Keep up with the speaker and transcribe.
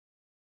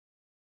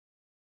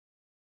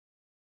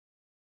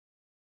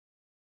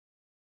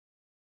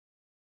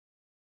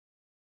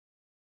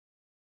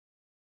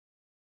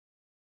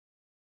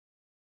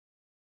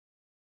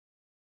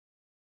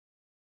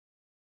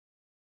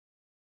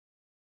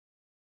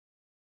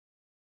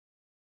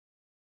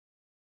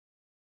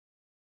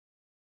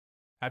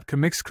At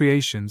Commix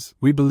Creations,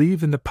 we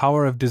believe in the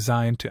power of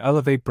design to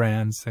elevate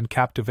brands and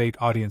captivate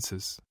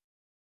audiences.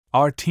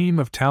 Our team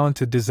of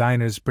talented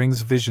designers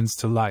brings visions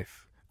to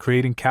life,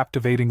 creating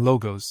captivating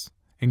logos,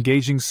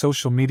 engaging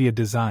social media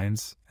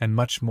designs, and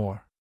much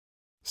more.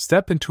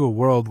 Step into a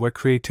world where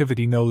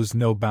creativity knows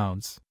no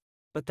bounds.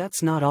 But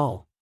that's not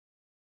all.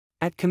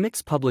 At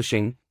Commix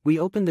Publishing, we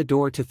open the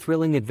door to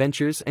thrilling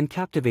adventures and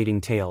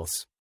captivating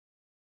tales.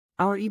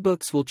 Our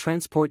ebooks will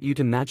transport you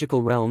to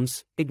magical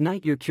realms,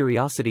 ignite your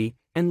curiosity,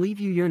 and leave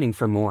you yearning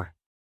for more.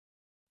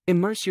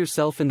 Immerse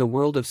yourself in the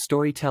world of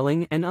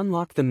storytelling and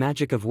unlock the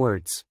magic of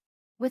words.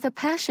 With a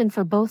passion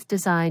for both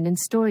design and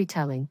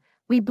storytelling,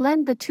 we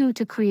blend the two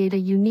to create a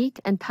unique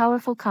and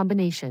powerful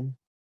combination.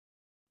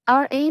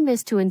 Our aim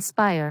is to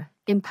inspire,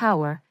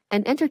 empower,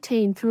 and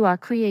entertain through our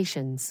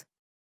creations.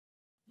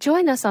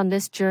 Join us on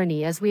this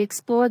journey as we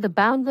explore the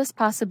boundless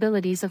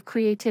possibilities of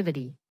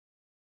creativity.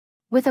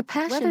 With a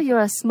passion, whether you're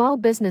a small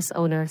business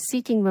owner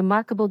seeking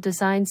remarkable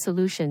design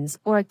solutions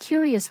or a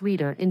curious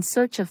reader in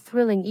search of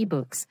thrilling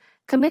ebooks,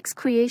 Commix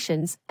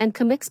Creations and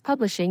Commix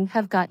Publishing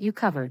have got you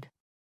covered.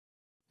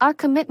 Our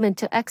commitment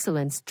to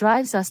excellence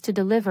drives us to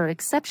deliver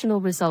exceptional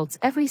results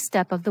every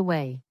step of the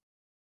way.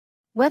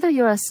 Whether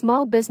you're a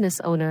small business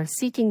owner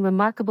seeking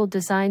remarkable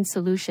design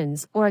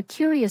solutions or a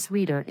curious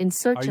reader in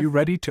search of... Are you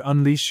ready to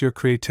unleash your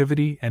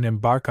creativity and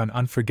embark on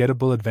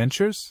unforgettable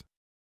adventures?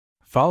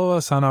 Follow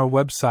us on our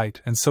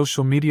website and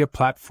social media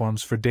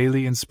platforms for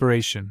daily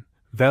inspiration,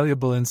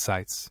 valuable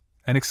insights,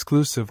 and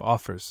exclusive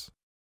offers.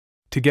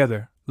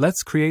 Together,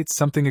 let's create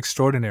something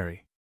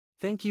extraordinary.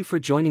 Thank you for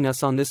joining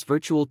us on this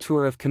virtual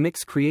tour of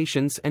Commix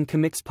Creations and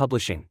Commix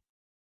Publishing.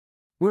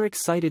 We're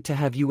excited to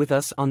have you with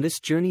us on this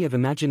journey of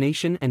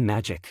imagination and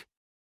magic.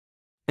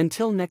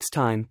 Until next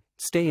time,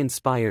 stay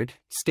inspired,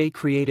 stay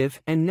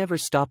creative, and never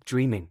stop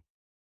dreaming.